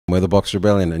We're the Box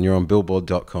Rebellion, and you're on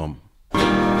Billboard.com. Sorry,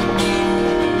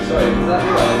 is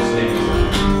that right?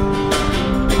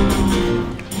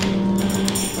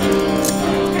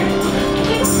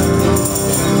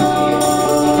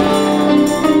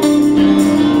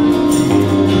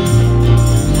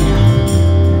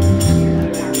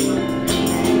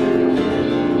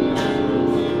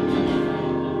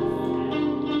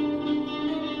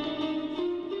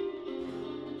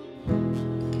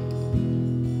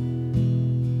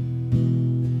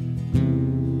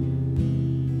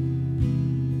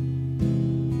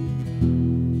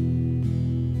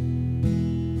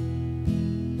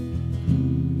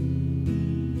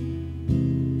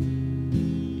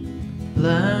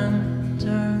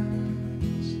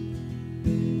 Lanterns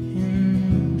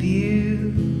in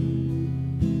view,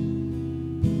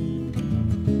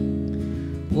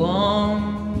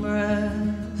 warm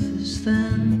breath is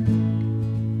thin,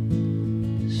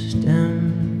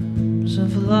 stems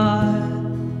of light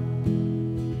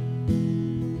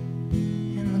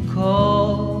in the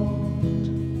cold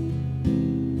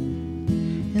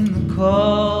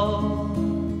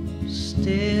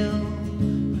still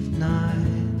of night.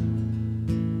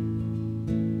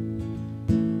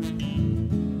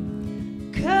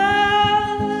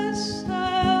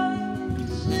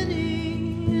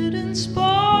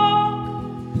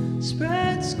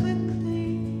 Spreads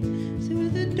quickly through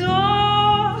the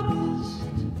darkest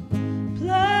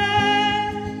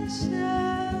places.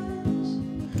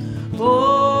 Oh,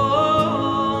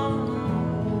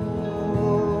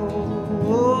 oh,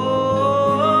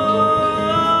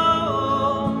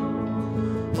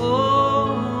 oh,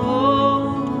 oh,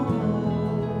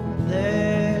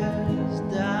 there's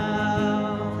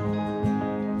doubt.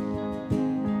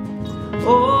 Oh,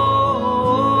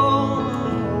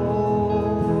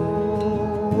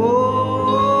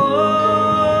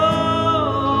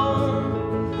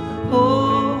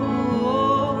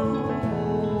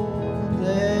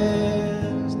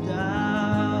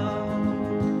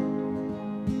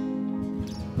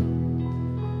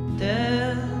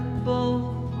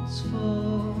 deadbolts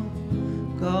for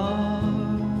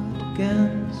guard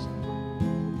against,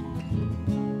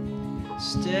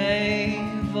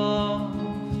 stave off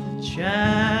the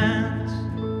chance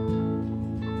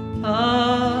of a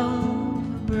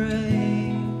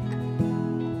break.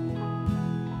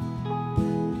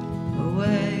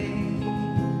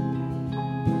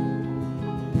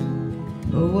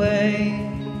 Away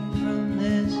from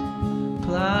this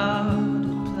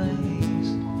clouded place.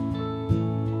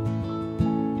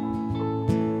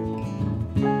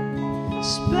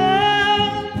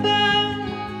 Spellbound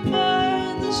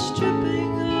by the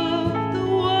stripping of the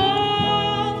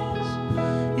walls,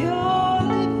 you're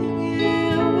living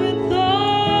here with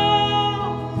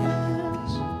all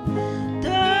this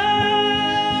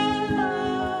doubt.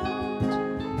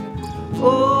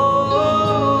 Oh,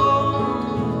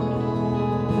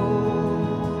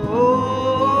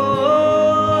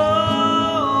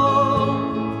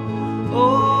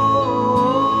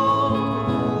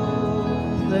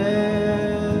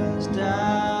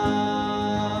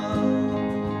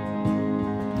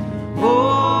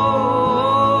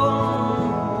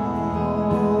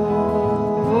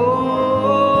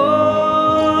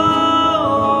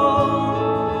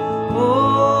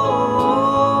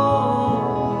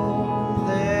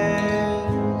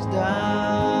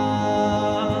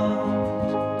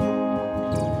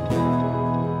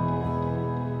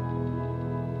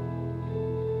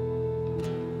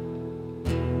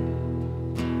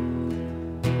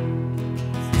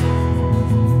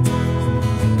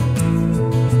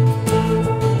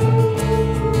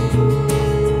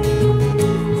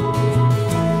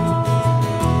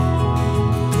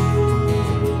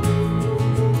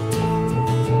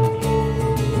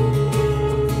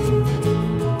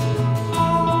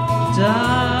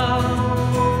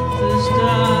 there's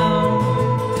doubt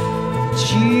that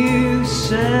you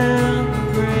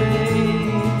celebrate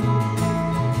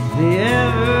the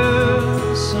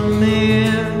errors so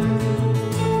near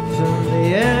from the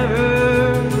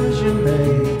errors you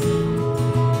made.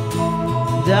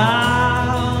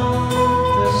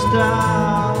 There's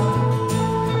doubt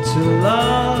to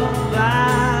love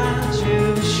that you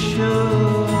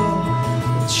should,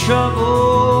 the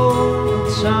troubled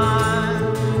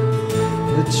time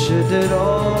that you did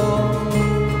all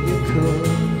you could.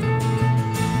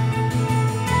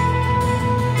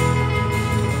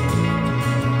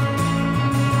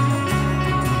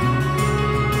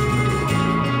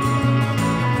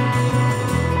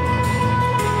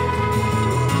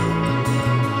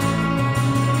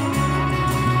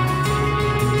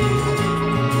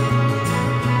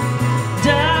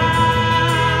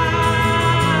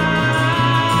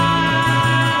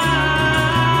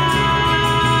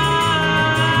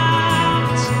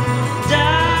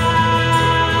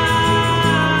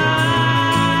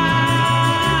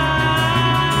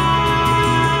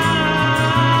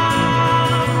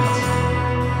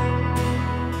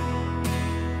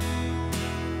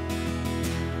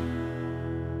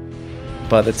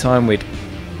 By the time we'd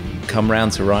come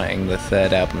round to writing the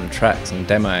third album tracks and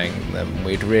demoing them,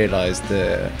 we'd realised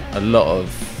that a lot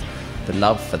of the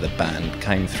love for the band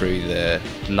came through the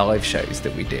live shows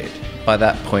that we did. By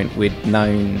that point, we'd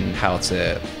known how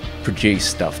to produce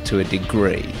stuff to a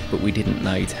degree, but we didn't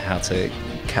know how to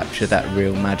capture that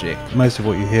real magic. Most of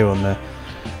what you hear on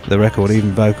the record,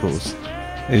 even vocals,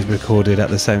 is recorded at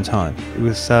the same time. It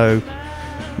was so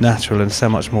natural and so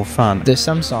much more fun. There's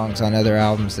some songs on other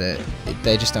albums that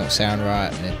they just don't sound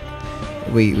right,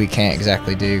 and we can't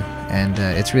exactly do, and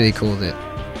it's really cool that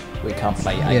We can't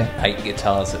play eight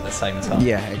guitars at the same time.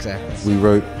 Yeah, exactly. We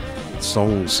wrote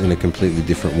songs in a completely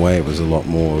different way. It was a lot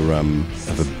more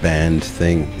of a band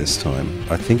thing this time.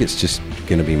 I think it's just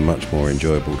going to be much more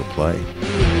enjoyable to play.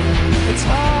 It's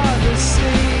hard to see.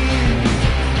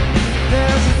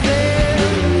 There's a thin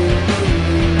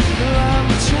line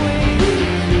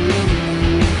between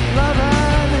love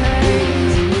and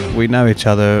hate. We know each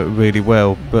other really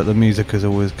well, but the music has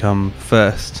always come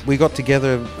first. We got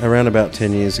together around about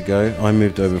 10 years ago. I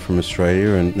moved over from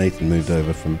Australia and Nathan moved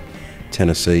over from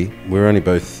Tennessee. We were only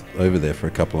both over there for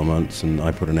a couple of months, and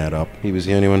I put an ad up. He was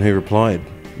the only one who replied.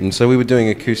 And so we were doing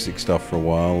acoustic stuff for a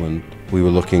while, and we were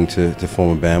looking to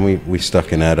form a band. We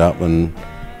stuck an ad up, and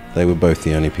they were both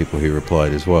the only people who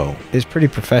replied as well. It's pretty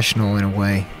professional in a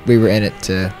way. We were in it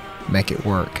to make it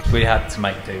work. We had to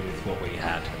make do with what we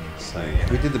had, so yeah.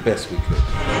 We did the best we could.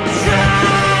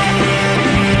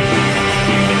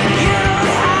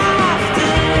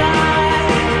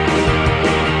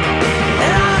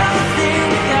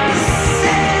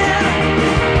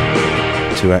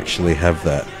 To actually have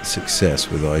that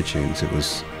success with iTunes, it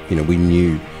was, we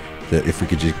knew that if we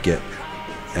could just get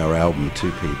our album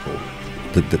to people,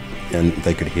 and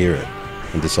they could hear it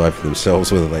and decide for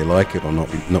themselves whether they like it or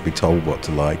not be told what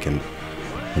to like, and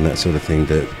that sort of thing,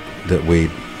 that we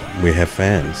have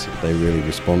fans. They really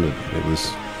responded. It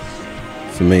was,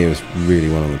 for me, it was really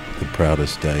one of the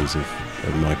proudest days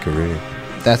of my career.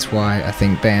 That's why I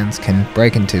think bands can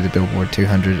break into the Billboard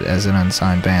 200 as an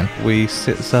unsigned band. We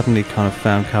suddenly kind of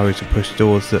found courage to push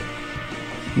doors that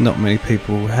not many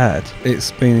people had.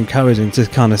 It's been encouraging to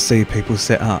kind of see people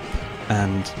sit up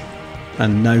and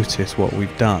notice what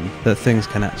we've done, that things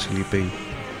can actually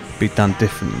be done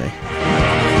differently.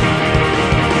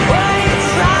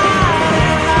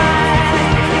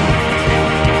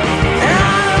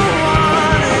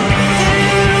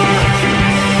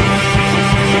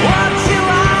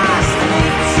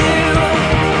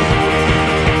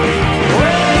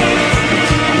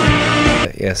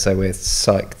 Yeah, so we're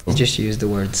psyched. You just used the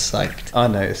word psyched. I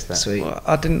noticed that. Sweet. Well,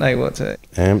 I didn't know what to...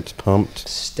 Amped, pumped,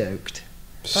 Stoked.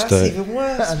 stoked. I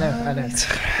know. I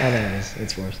know,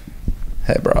 it's worse.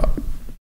 Hey, bro.